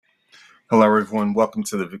Hello, everyone. Welcome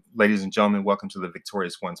to ladies and gentlemen, welcome to the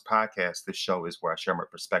Victorious Ones podcast. This show is where I share my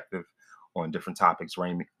perspective on different topics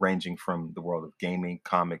ranging from the world of gaming,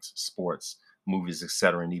 comics, sports, movies,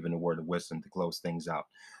 etc., and even a word of wisdom to close things out.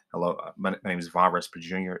 Hello, my name is Von Resper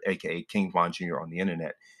Jr., aka King Von Jr. on the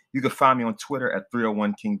internet. You can find me on Twitter at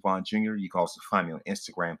 301 King Von Jr. You can also find me on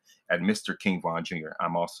Instagram at Mr. King Von Jr.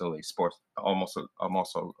 I'm also I'm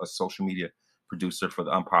also a social media producer for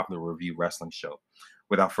the Unpopular Review Wrestling Show.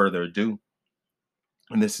 Without further ado,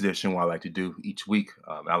 in this edition, what I like to do each week,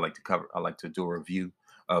 I like to do a review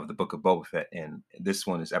of the Book of Boba Fett, and this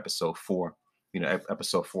one is episode 4.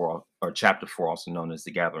 Episode 4 or chapter 4, also known as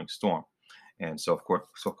the Gathering Storm. And of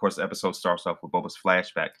course, the episode starts off with Boba's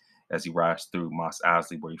flashback as he rides through Mos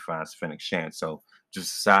Eisley, where he finds Fennec Shan. So,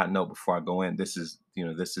 just a side note before I go in, this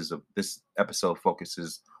episode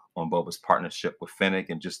focuses on Boba's partnership with Fennec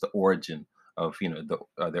and just the origin of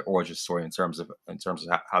their origin story in terms of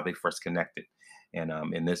how they first connected. And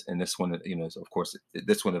in this one, of course,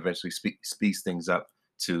 this one eventually speeds things up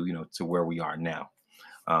to where we are now.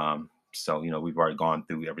 So we've already gone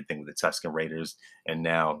through everything with the Tusken Raiders, and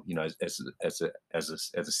now as a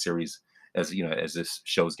series, as this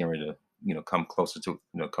show's getting ready to come closer to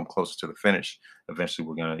the finish. Eventually,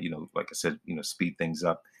 we're gonna like I said, speed things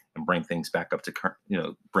up and bring things back up to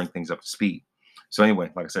bring things up to speed. So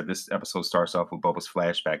anyway, like I said, this episode starts off with Boba's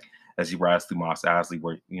flashback as he rides through Mos Eisley,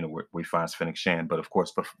 where he finds Fennec Shan. But of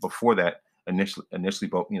course, before that, initially,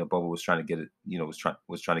 Boba was trying to get it,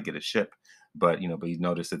 was trying to get a ship, but he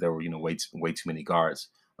noticed that there were way too many guards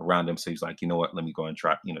around him. So he's like, you know what, let me go and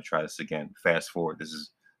try this again. Fast forward, this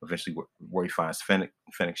is eventually where he finds Fennec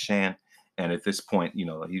Shan, and at this point, he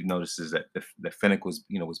notices that the Fennec was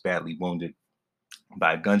badly wounded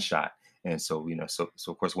by a gunshot. And so, so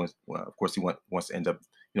of course, wants to end up,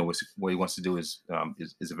 what he wants to do is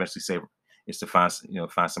eventually save, is to find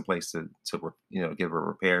some place to give her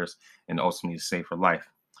repairs and ultimately to save her life.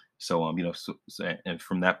 So, and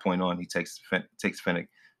from that point on, he takes Fennec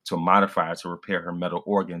to a modifier to repair her metal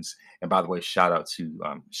organs. And by the way, shout out to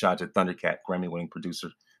Thundercat, Grammy-winning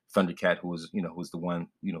producer Thundercat, who's the one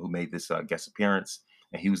who made this guest appearance,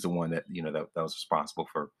 and he was the one that was responsible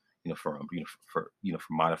for for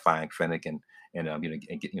modifying Fennec and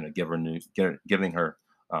giving her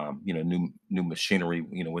new machinery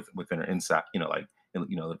within her inside,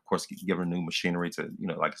 of course, give her new machinery to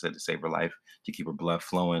like I said, to save her life, to keep her blood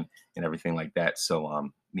flowing and everything like that.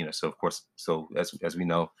 So so of course, so as we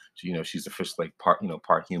know, she's officially like part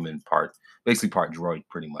human, basically part droid,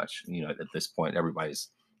 pretty much. At this point, everybody's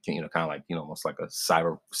kind of like almost like a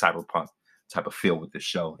cyberpunk type of feel with this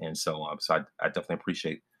show. And so I definitely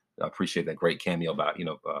appreciate that great cameo by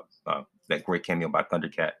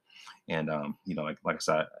Thundercat. And like I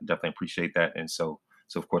said, I definitely appreciate that. And so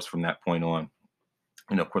of course, from that point on,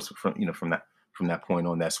 of course, from that point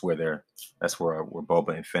on, that's where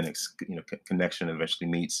Boba and Fennec's connection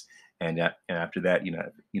eventually meets. And after that,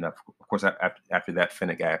 of course, after that,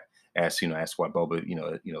 Fennec asks why Boba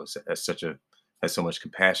has so much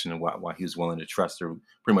compassion, and why he was willing to trust her,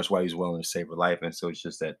 pretty much why he was willing to save her life. And so it's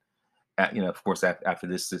just that, of course, after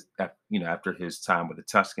his time with the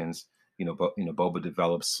Tuskens, Boba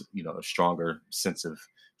develops, a stronger sense of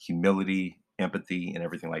humility, empathy, and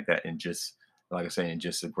everything like that, and just like I say, and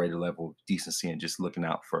just a greater level of decency and just looking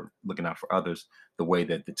out for others, the way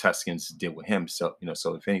that the Tuskens did with him. So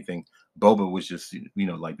so if anything, Boba was just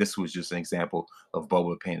like, this was just an example of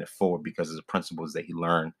Boba paying it forward because of the principles that he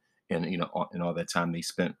learned, and in all that time they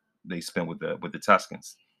spent with the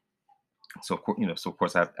Tuskens. So of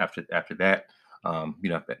course, after that, of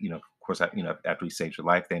course, after he saves your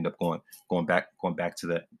life, they end up going back to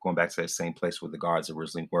that same place where the guards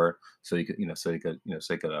originally were, so he could, eventually get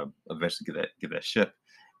that ship.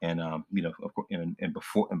 And of course,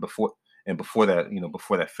 and before that,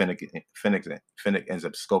 Fennec ends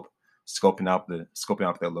up scoping out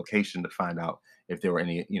their location to find out if there were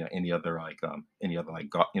any other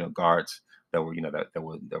guards that were that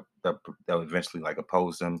would eventually like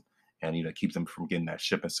oppose them, and keep them from getting that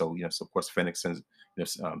ship. And so so of course, Fennec sends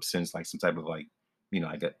like some type of like,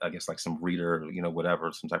 I guess like some reader,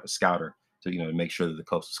 whatever, some type of scouter to make sure that the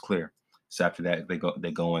coast is clear. So after that, they go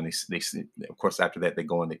in, of course, after that, they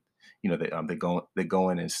go in, they go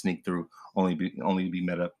in and sneak through, only to be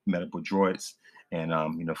met up with droids. And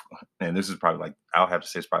and this is probably, like, I'll have to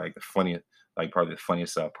say, it's probably like the funniest, probably the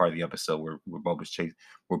funniest part of the episode, where Boba,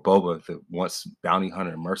 the once bounty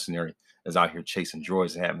hunter and mercenary, is out here chasing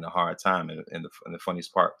droids and having a hard time. And the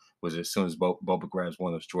funniest part was, as soon as Boba grabs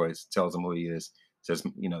one of those droids, tells him who he is, says,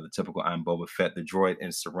 the typical "I'm Boba Fett," the droid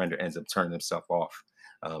in surrender ends up turning himself off.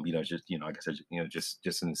 Just like I said,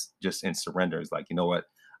 just in surrender, is like, you know what,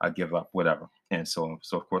 give up, whatever. And so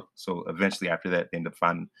of course, so eventually after that, they end up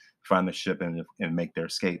find the ship and make their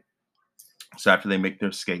escape. So after they make their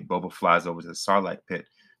escape, Boba flies over to the Sarlacc pit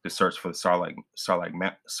to search for the Sarlacc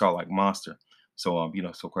monster. So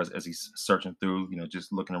so of course as he's searching through,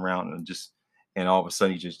 just looking around and all of a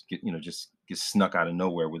sudden he just gets snuck out of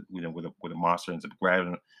nowhere with a monster ends up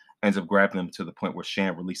grabbing him to the point where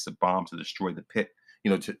Shan released a bomb to destroy the pit.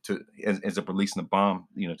 Ends up releasing a bomb,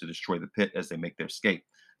 to destroy the pit as they make their escape.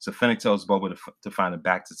 So Fennec tells Boba to find a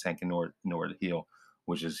Bacta tank in order to heal,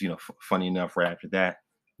 which is funny enough. Right after that,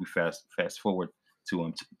 we fast forward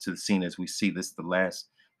to the scene as we see this the last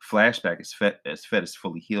flashback as Fett is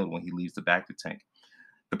fully healed when he leaves the Bacta tank.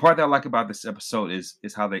 The part that I like about this episode is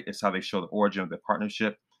how they show the origin of the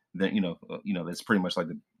partnership. That that's pretty much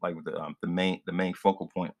the main focal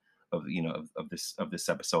point of this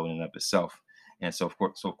episode in and of itself. And so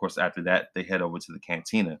of course after that they head over to the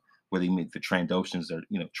cantina where they meet the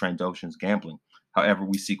Trandoshans gambling. However,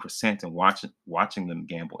 we see Chrysanthemum watching them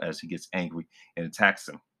gamble as he gets angry and attacks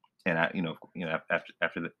them. And after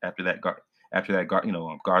that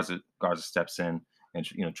Garza steps in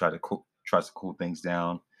and tries to cool things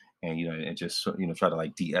down, and and just try to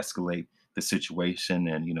like de-escalate the situation.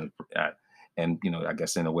 And I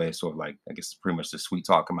guess in a way sort of like, I guess pretty much the sweet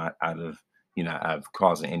talk him out of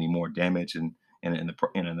causing any more damage. And in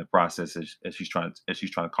the process, as she's trying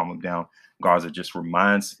to calm him down, Garza just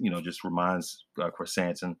reminds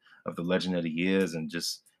Chrysanthemum of the legend that he is, and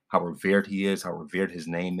just how revered he is, how revered his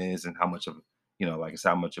name is, and how much of like I said,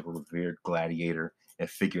 how much of a revered gladiator and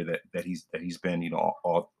figure that he's been,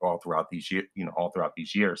 all throughout these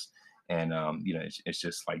years. And it's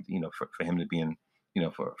just like, for him to be in,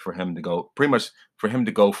 for him to go pretty much for him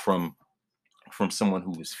to go from someone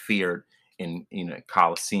who was feared in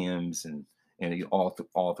coliseums and all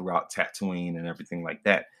throughout Tatooine and everything like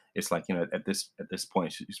that. It's like, at this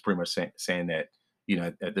point she's pretty much saying that,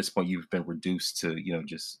 at this point you've been reduced to,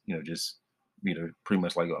 just pretty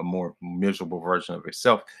much like a more miserable version of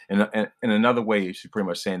yourself. And in another way, she's pretty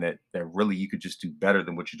much saying that really you could just do better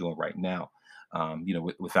than what you're doing right now.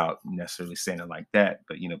 Without necessarily saying it like that,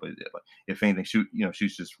 but if anything,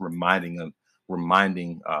 she's just reminding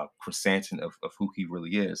Chrysanthemum of who he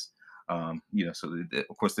really is.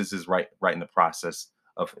 Of course this is right in the process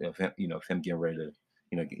of him, of him getting ready to,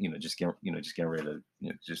 just getting ready to,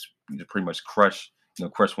 just pretty much crush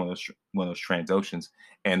one of those Transoceans.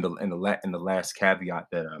 And the last caveat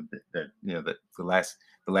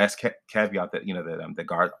caveat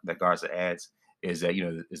that Garza adds is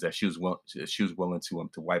that she was willing to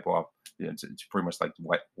wipe off, to pretty much like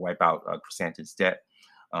wipe out Chrysanthemum's debt.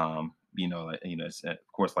 Of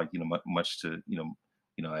course, like, much to,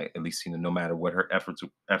 at least, no matter what her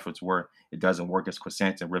efforts were, it doesn't work, as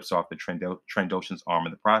Chrysanthemum rips off the Trandoshan's arm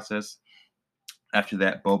in the process. After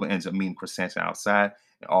that, Boba ends up meeting Chrysanthemum outside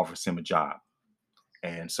and offers him a job.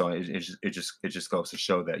 And so it just goes to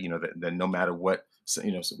show that, that no matter what,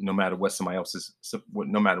 no matter what somebody else's,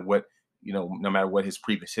 no matter what his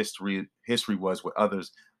previous history was with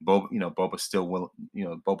others, Boba still will,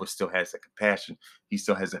 Boba still has that compassion. He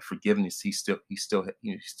still has that forgiveness. He's still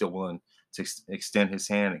willing to extend his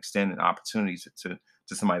hand, extend an opportunity to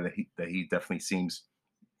somebody that he definitely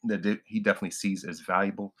sees as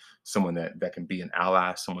valuable, someone that can be an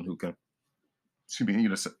ally, someone who can, excuse me,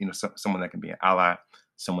 someone that can be an ally,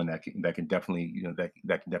 someone that can definitely, that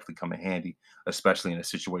can definitely come in handy, especially in a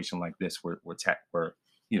situation like this where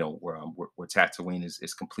Tatooine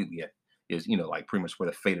is completely like pretty much where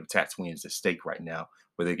the fate of Tatooine is at stake right now,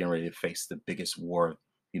 where they're getting ready to face the biggest war,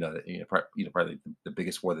 probably the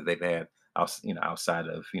biggest war that they've had outside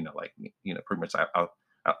of, pretty much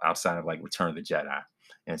outside of like Return of the Jedi.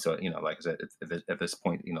 And so, like I said, at this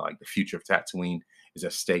point, like the future of Tatooine is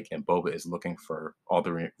at stake, and Boba is looking for all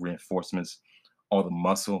the reinforcements, all the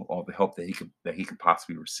muscle, all the help that he could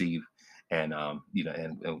possibly receive. And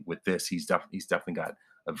and with this, he's definitely got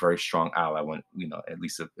a very strong ally, when, at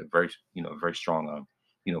least a very, very strong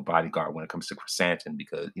bodyguard when it comes to Chrysanthemum,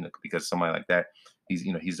 because somebody like that, he's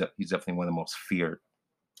definitely one of the most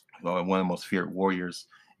feared warriors,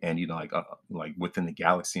 and like within the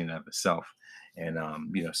galaxy in and of itself. And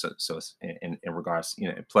so it's, in regards,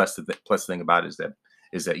 plus the thing about it is that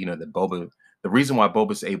that Boba, the reason why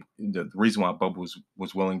Boba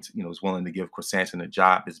was willing to, was willing to give Chrysanthemum a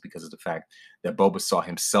job, is because of the fact that Boba saw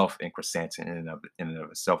himself in Chrysanthemum in and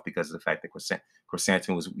of itself, because of the fact that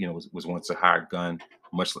Chrysanthemum was once a hired gun,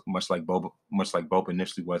 much like Boba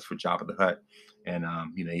initially was for Jabba the Hutt. And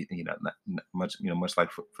much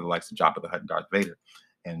like for the likes of Jabba the Hutt and Darth Vader.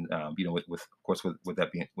 And with of course, with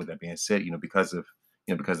that being said, because of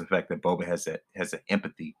because of the fact that Boba has that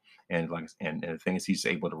empathy, and like and the thing is he's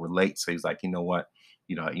able to relate. So he's like, you know what,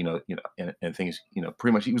 and the thing is,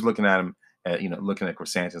 pretty much he was looking at him. Looking at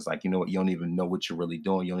Chrysanthemum's like, you know what, you don't even know what you're really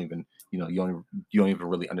doing. You don't even, you don't even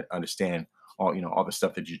really understand all, all the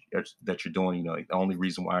stuff that you're doing. Like, the only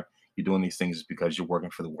reason why you're doing these things is because you're working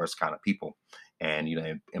for the worst kind of people. And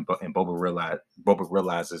and Boba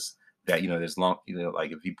realizes that, there's long,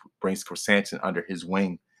 like if he brings Chrysanthemum under his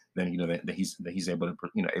wing, then that he's able to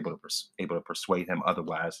able to persuade him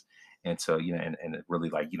otherwise, and so and it really,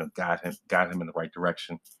 like, guide him in the right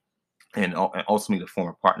direction, and ultimately to form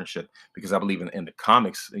a partnership, because I believe in the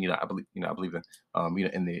comics. I believe in,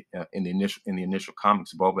 in the initial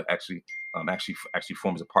comics, Boba actually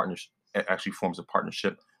forms a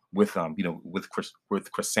partnership, with,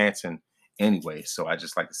 with Chrysanthemum anyway. So I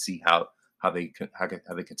just like to see how they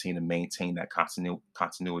continue to maintain that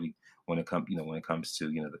continuity when it comes, when it comes to,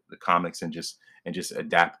 the comics, and just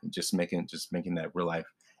adapt, just making that real life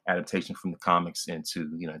adaptation from the comics into,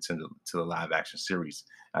 to the live action series.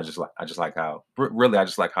 I just like how, really, I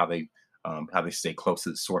just like how they stay close to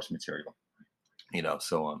the source material.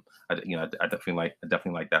 So I definitely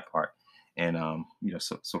like that part. And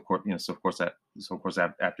so of course, after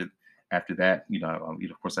that, of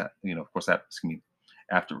course that, excuse me,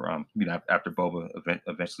 after Boba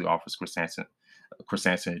eventually offers Chrysanthemum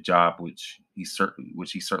a job, which he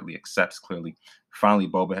certainly accepts, clearly. Finally,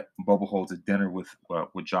 Boba holds a dinner with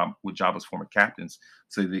Jabba's former captains,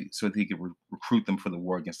 so that he could recruit them for the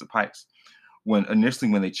war against the Pikes. When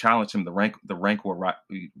they challenge him, the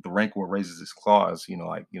Rancor raises his claws,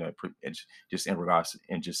 just in regards,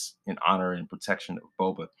 and just in honor and protection of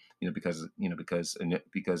Boba, because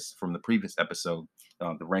from the previous episode,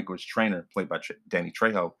 the Rancor's trainer, played by Danny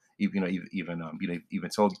Trejo, even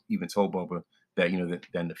told Boba that,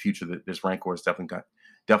 that in the future, that this Rancor is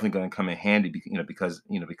definitely going to come in handy, because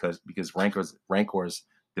Rancors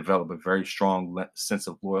develop a very strong sense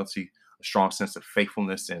of loyalty, a strong sense of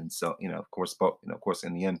faithfulness. And so, of course,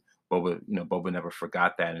 in the end, Boba never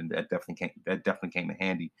forgot that, and that definitely came in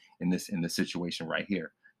handy in this situation right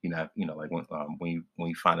here. Like when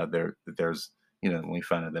you find out that there's, when you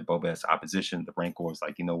find out that Boba has opposition, the Rancor is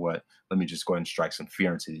like, you know what, let me just go ahead and strike some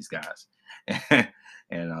fear into these guys.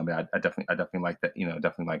 And I definitely like that.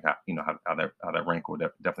 Definitely like how that Rancor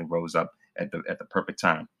definitely rose up at the perfect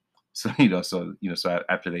time. So,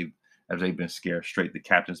 after they've been scared straight, the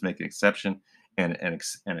captains make an exception, and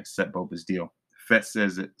accept Boba's deal. Fett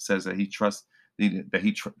says that he trusts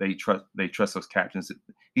they trust those captains.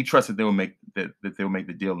 He trusts that they will make the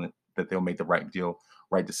deal, and that they'll make the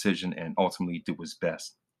right decision, and ultimately do his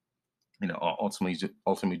best.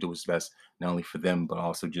 Ultimately do his best, not only for them, but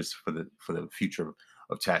also just for the future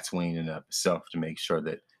of Tatooine and itself, to make sure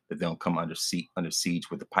that they don't come under siege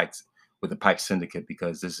with the Pike Syndicate,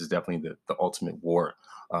 because this is definitely the ultimate war,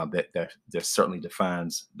 that certainly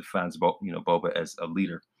defines Boba as a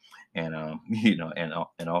leader. And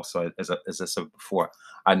and also, as I said before,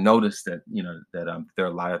 I noticed that, there are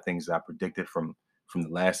a lot of things that I predicted from the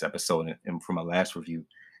last episode, and from my last review.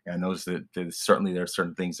 And I noticed that there are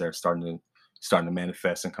certain things that are starting to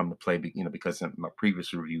manifest and come to play. Because in my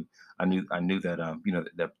previous review, I knew that,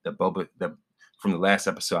 that Boba, that from the last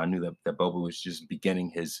episode, I knew that Boba was just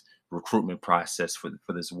beginning his recruitment process for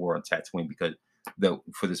this war on Tatooine, because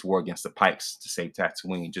for this war against the Pikes to save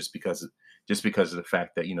Tatooine, just because of the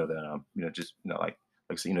fact that, just, like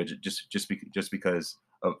I said, just because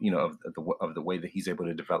of, of the way that he's able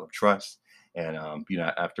to develop trust. And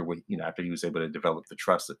after he was able to develop the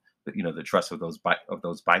trust of those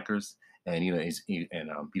bikers, and he's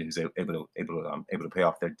able to pay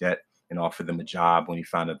off their debt, and offer them a job when he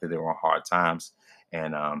found out that they were on hard times.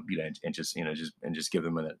 And just give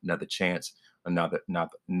them another chance,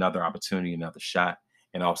 another opportunity, another shot.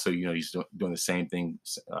 And also, he's doing the same thing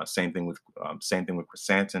with Chrysanthemum,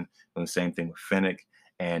 doing the same thing with Fennec.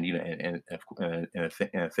 And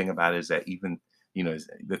the thing about it is that,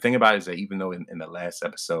 the thing about it is that, even though in the last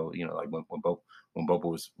episode, like when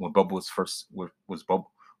Boba was first was Boba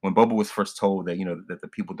when Boba was first told that, that the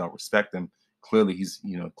people don't respect him, clearly he's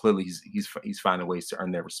finding ways to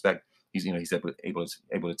earn their respect. He's able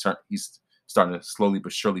to turn. He's starting to slowly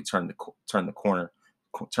but surely turn the corner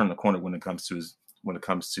when it comes to his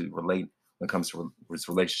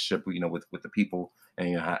relationship, with the people.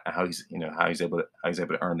 And how he's able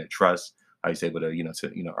to earn their trust, how he's able to,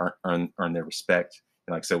 earn their respect.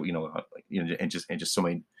 And like so, and just so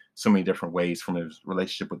many different ways, from his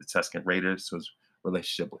relationship with the Tusken Raiders, to his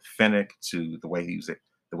relationship with Fennec, to the way he was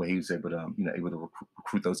able to,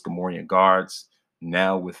 recruit those Gamorrean guards.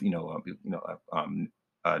 Now with,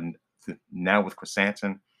 now with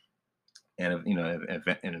Chrysanthemum.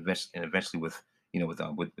 and eventually with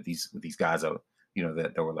with these guys out,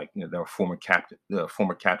 that were like, that were former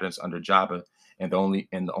captains under Jabba, and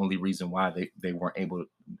the only reason why they weren't able,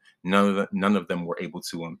 none of them were able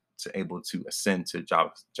to ascend to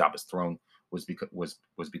Jabba's throne was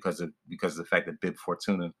because of the fact that Bib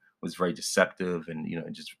Fortuna was very deceptive, and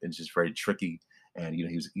just very tricky, and he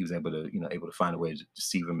was able to, able to find a way to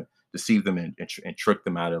deceive them, and trick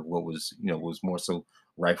them out of what was, was more so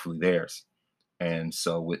rightfully theirs. And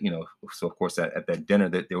so so of course at that dinner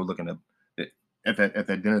that they were looking at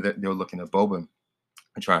that dinner that they were looking at Boba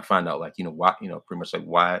and trying to find out, like, why, pretty much like,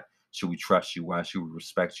 why should we trust you? Why should we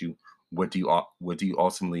respect you? What do you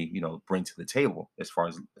ultimately, bring to the table as far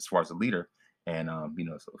as a leader? And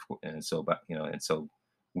so, and so but and so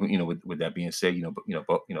with that being said,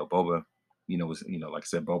 Boba, was, like I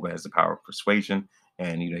said, Boba has the power of persuasion,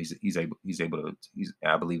 and he's able to,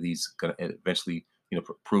 I believe he's gonna eventually,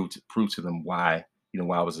 prove to them why,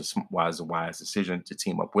 why it was why it was a wise decision to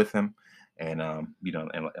team up with him. And and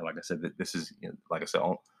like I said, that this is, like I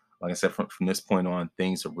said, from this point on,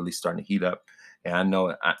 things are really starting to heat up. And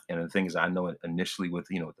and the thing is, I know it initially with,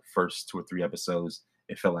 the first 2 or 3 episodes,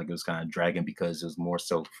 it felt like it was kind of dragging because it was more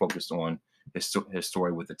so focused on his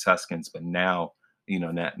story with the Tuscans. But now,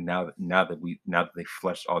 now that they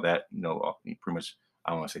fleshed all that, pretty much,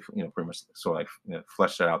 I don't want to say, pretty much, so like,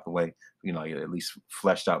 fleshed that out the way, at least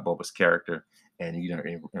fleshed out Boba's character, and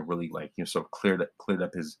and really, like, sort of cleared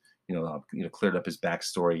up his, cleared up his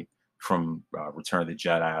backstory from Return of the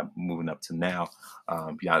Jedi moving up to now.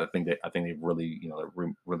 Yeah, I think they really,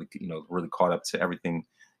 really, really caught up to everything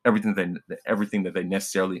that they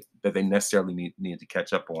necessarily needed to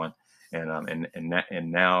catch up on. And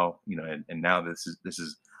now, and now this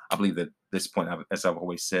is, I believe that this point, as I've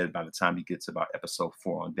always said, by the time you get to about episode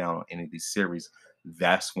 4 on down on any of these series,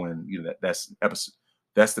 that's when,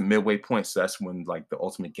 that's the midway point. So that's when, like, the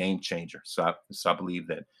ultimate game changer. So I believe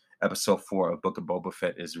that episode 4 of Book of Boba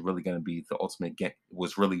Fett is really going to be the ultimate game.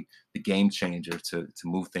 Was really the game changer to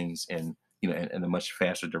move things in, in a much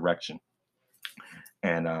faster direction.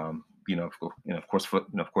 And of course,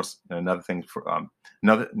 another thing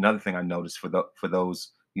another thing I noticed for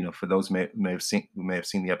those, for those may have seen who may have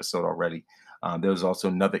seen the episode already. There was also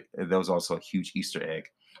a huge Easter egg.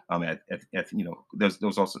 There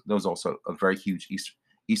was also a very huge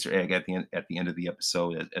Easter egg at the end of the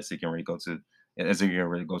episode, as they can really go to as they get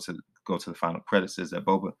ready to go to the final credits, is that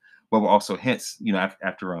Boba also hints,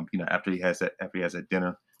 after he has that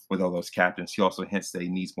dinner with all those captains, he also hints that he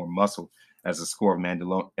needs more muscle as the score of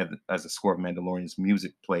Mandalorian's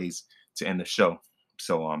music plays to end the show.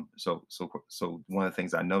 So one of the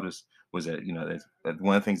things I noticed was that,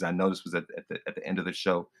 one of the things I noticed was that at the end of the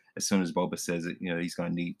show, as soon as Boba says that, he's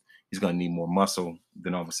gonna need more muscle,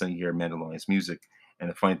 then all of a sudden you hear Mandalorian's music. And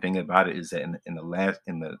the funny thing about it is that in the last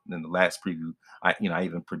preview, I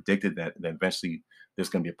even predicted that eventually there's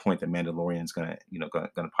going to be a point that Mandalorian's going to, going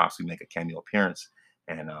to possibly make a cameo appearance.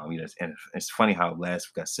 And and it's funny how last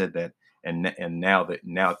week I said that, and now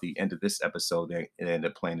at the end of this episode, they end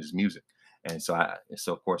up playing his music. And so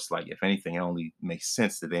of course, like, if anything, it only makes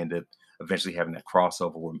sense that they end up eventually having that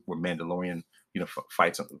crossover where Mandalorian,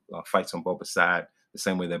 fights on Boba's side the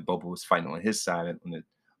same way that Boba was fighting on his side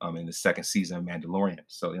in the second season of Mandalorian.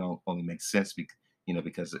 So it only makes sense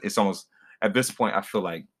because it's almost, at this point, I feel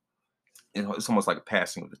like, it's almost like a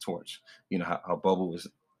passing of the torch. How Boba was,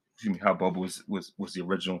 how Boba was the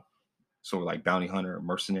original sort of like bounty hunter or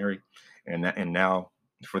mercenary, and now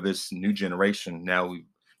for this new generation, now we've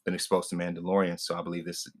been exposed to Mandalorian. So I believe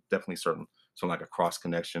this is definitely certain like a cross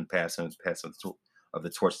connection, passing of the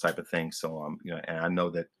torch type of thing. So and I know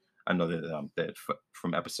that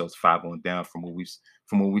from episodes 5 on down, from what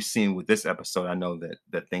we've seen with this episode, I know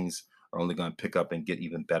that things are only going to pick up and get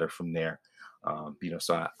even better from there.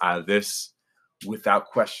 So this, without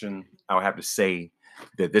question, I would have to say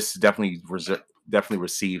that this definitely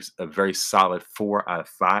receives a very solid 4 out of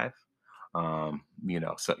 5. So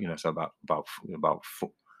about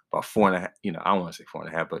 4.5. I don't want to say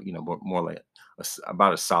 4.5, but more like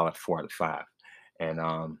about a solid 4 out of 5. And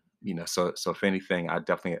so if anything, I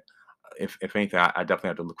definitely, if anything, I definitely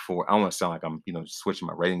have to look forward. I don't want to sound like I'm, switching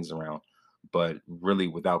my ratings around, but really,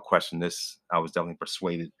 without question, this, I was definitely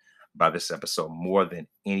persuaded by this episode more than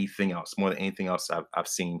anything else I've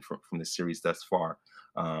seen from the series thus far.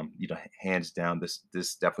 Hands down,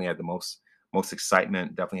 this definitely had the most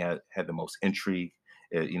excitement. Definitely had the most intrigue.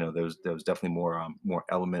 There was definitely more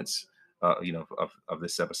elements, of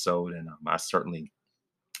this episode, and I certainly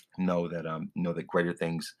know that greater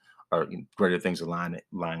things are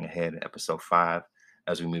lying ahead in episode 5,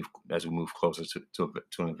 as we move closer to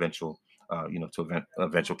an to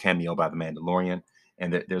eventual cameo by the Mandalorian.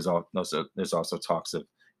 And there's also talks of,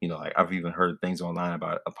 like I've even heard things online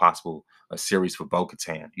about a possible a series for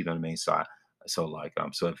Bo-Katan. You know what I mean? So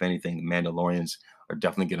if anything, the Mandalorians are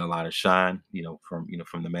definitely getting a lot of shine. From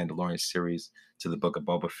the Mandalorian series to the Book of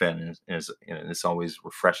Boba Fett, and it's always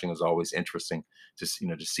refreshing. It's always interesting to see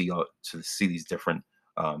these different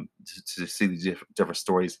to see these different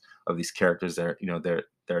stories of these characters that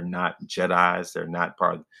they're not Jedi's, they're not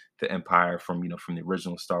part of the Empire from the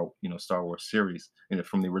original Star Wars series,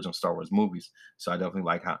 from the original Star Wars movies. So I definitely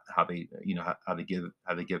like how they how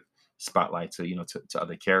they give spotlight to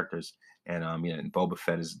other characters. And Boba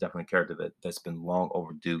Fett is definitely a character that's been long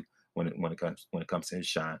overdue when it comes to his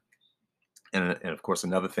shine. And of course,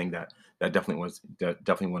 another thing that definitely want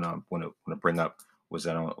to bring up was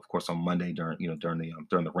that, of course, on Monday during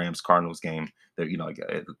the Rams Cardinals game, that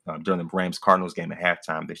during the Rams Cardinals game at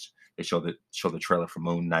halftime, they show the trailer for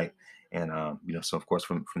Moon Knight. And so of course,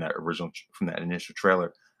 from that initial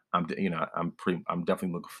trailer, I'm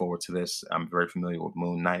definitely looking forward to this. I'm very familiar with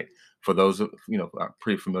Moon Knight. For those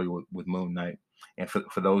pretty familiar with Moon Knight, and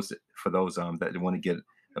for those that want to get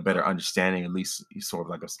a better understanding, at least sort of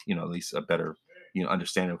like at least a better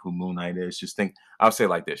understanding of who Moon Knight is. I'll say it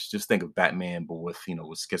like this: just think of Batman, but with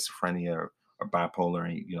schizophrenia or bipolar,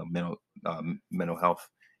 and mental health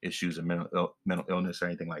issues or mental illness or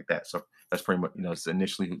anything like that. So that's pretty much it's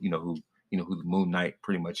initially who the Moon Knight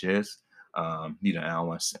pretty much is. And I don't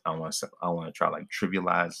want to try like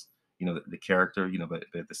trivialize the character, but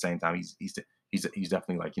at the same time he's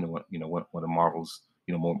definitely like one of Marvel's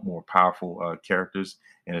more powerful characters.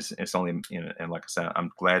 And it's only and like I said, I'm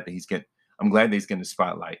glad that he's getting the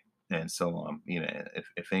spotlight. And so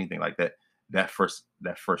if anything like that first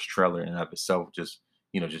trailer in and of itself, just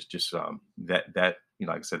like I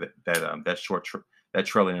said, that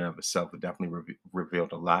trailer in and of itself would definitely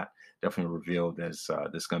revealed a lot. Definitely revealed as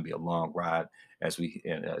this is going to be a long ride as we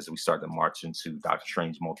start to march into Doctor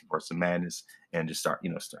Strange Multiverse of Madness, and just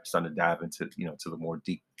starting to dive into to the more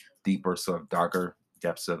deeper, sort of darker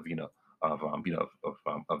depths of the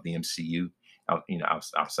MCU,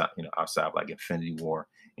 outside of like Infinity War,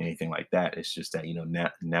 anything like that. It's just that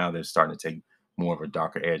now they're starting to take more of a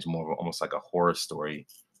darker edge, more of almost like a horror story,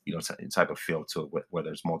 type of feel to it,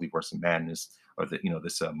 whether it's Multiverse of Madness or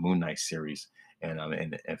this Moon Knight series. And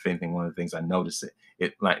if anything, one of the things I noticed,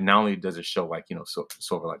 it like not only does it show like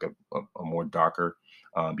sort of like a more darker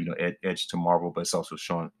edge to Marvel, but it's also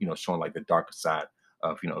showing like the darker side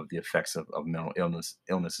of the effects of mental illness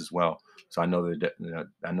as well. So I know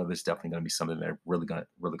I know this definitely going to be something they're really going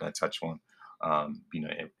to touch on,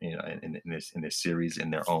 in this series in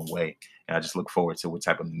their own way. And I just look forward to what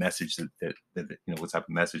type of message what type of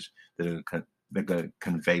message that they're going to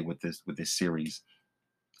convey with this series.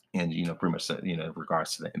 And pretty much in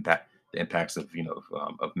regards to the impacts of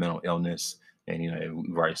mental illness. And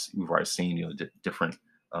we've already seen different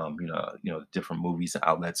different movies and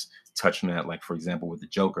outlets touching that, like for example with the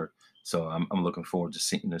Joker. So I'm looking forward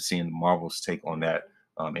to seeing Marvel's take on that,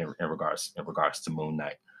 in regards to Moon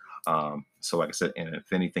Knight. So like I said, and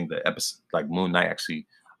if anything, the episode like Moon Knight actually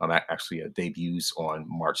debuts on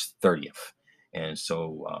March 30th. And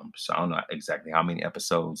so I don't know exactly how many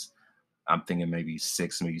episodes. I'm thinking maybe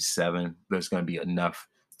six, maybe seven. There's going to be enough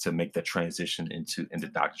to make that transition into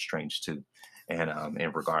Doctor Strange too. And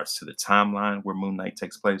in regards to the timeline where Moon Knight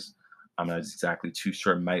takes place, I'm not exactly too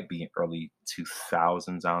sure. It might be in early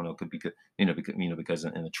 2000s. I don't know. It could be good, because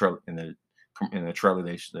in the trailer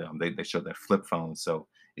they showed that flip phone, so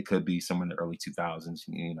it could be somewhere in the early 2000s.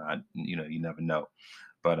 You never know.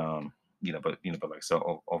 But like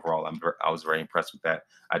so overall, I was very impressed with that.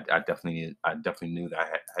 I definitely knew that I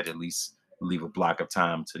had to at least leave a block of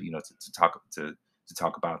time to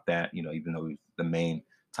talk about that. Even though the main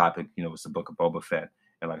topic was the Book of Boba Fett.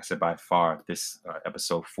 And like I said, by far this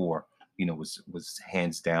episode 4 was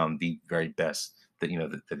hands down the very best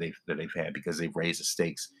that they've had, because they've raised the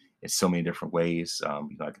stakes in so many different ways.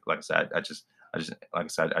 Like I said, I just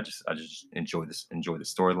enjoy the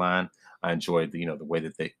storyline. I enjoyed the way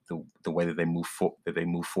that they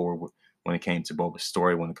move forward when it came to Boba's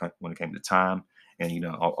story, when it came to time, and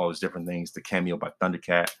all those different things, the cameo by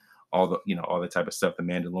Thundercat, all the type of stuff, the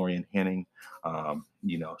Mandalorian hinting.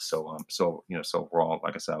 So overall,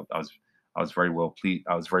 like I said, I was very well pleased.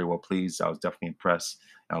 I was very well pleased. I was definitely impressed,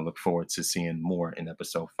 and I look forward to seeing more in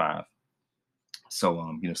episode 5. So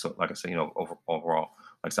like I said, overall,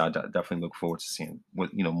 like I said, definitely look forward to seeing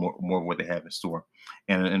more of what they have in store.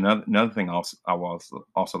 And another thing I will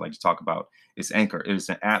also like to talk about is Anchor. It is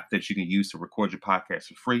an app that you can use to record your podcast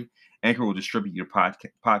for free. Anchor will distribute your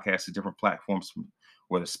podcast to different platforms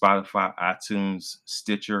whether Spotify, iTunes,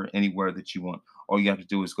 Stitcher, anywhere that you want. All you have to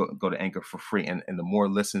do is go to Anchor for free, and the more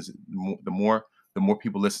listens, the more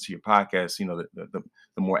people listen to your podcast,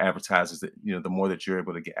 the more advertisers that the more that you're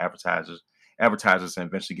able to get advertisers and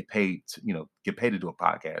eventually get paid to do a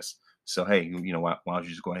podcast. So hey, why don't you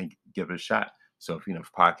just go ahead and give it a shot? So if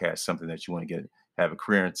podcast is something that you want to get have a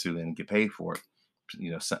career into and get paid for it,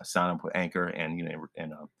 sign up with Anchor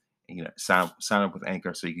sign up with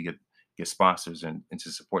Anchor so you can get sponsors and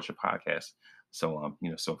to support your podcast. So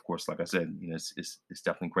so of course, like I said, it's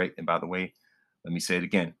definitely great. And by the way, let me say it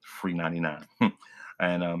again, free 99.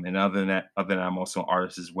 And other than that, I'm also an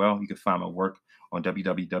artist as well. You can find my work on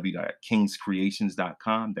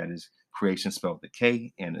www.kingscreations.com. That is creation spelled with a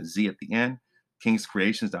K and a Z at the end.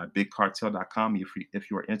 Kingscreations.bigcartel.com if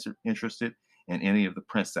you are interested in any of the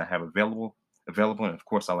prints that I have available. And of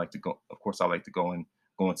course, I like to go. Of course, I like to go into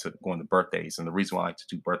birthdays. And the reason why I like to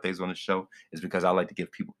do birthdays on the show is because I like to give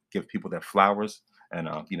people their flowers and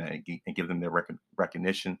and give them their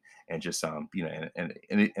recognition and just and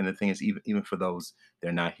the thing is, even for those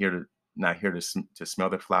they're not here to smell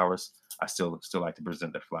their flowers, I still like to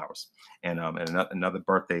present their flowers. And another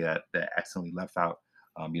birthday that accidentally left out,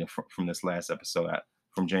 from this last episode,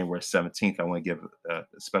 from January 17th, I want to give a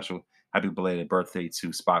special happy belated birthday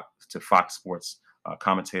to Fox Sports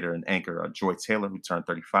commentator and anchor Joy Taylor, who turned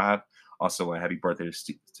 35. Also, a happy birthday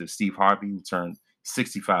to Steve Harvey, who turned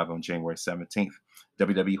 65 on January 17th.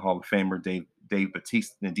 WWE Hall of Famer Dave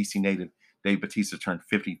Batista, the DC native Dave Batista, turned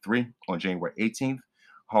 53 on January 18th.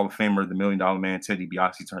 Hall of Famer, the Million Dollar Man Ted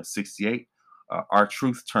DiBiase, turned 68.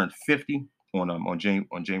 R-Truth turned 50 on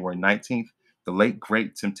January 19th. The late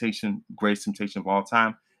greatest temptation of all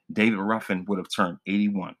time, David Ruffin, would have turned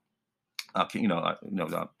 81.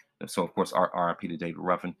 So of course, RIP to David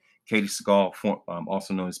Ruffin. Katie Seagal,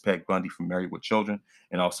 also known as Peg Bundy from Married with Children,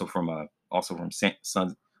 and also from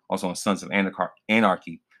Sons of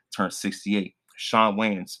Anarchy, turned 68. Shawn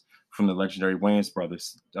Wayans from the legendary Wayans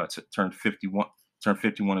brothers turned 51. Turned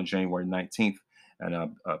 51 on January 19th.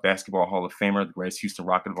 And Basketball Hall of Famer, the greatest Houston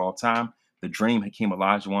Rocket of all time, the Dream, Hakeem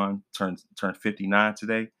Olajuwon, turned 59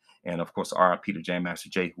 today. And of course, RIP to Jam Master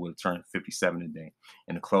Jay, who would have turned 57 today.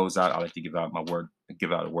 And to close out, I like to give out a word.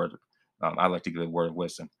 I like to give a word of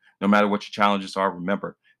wisdom. No matter what your challenges are,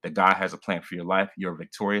 remember that God has a plan for your life. You're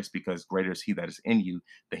victorious because greater is He that is in you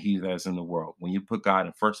than he that is in the world. When you put God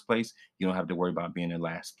in first place, you don't have to worry about being in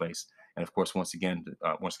last place. And of course, once again,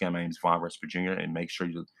 my name is Von West Virginia, and make sure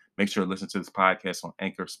to listen to this podcast on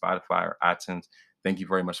Anchor, Spotify, or iTunes. Thank you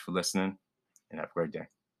very much for listening, and have a great day.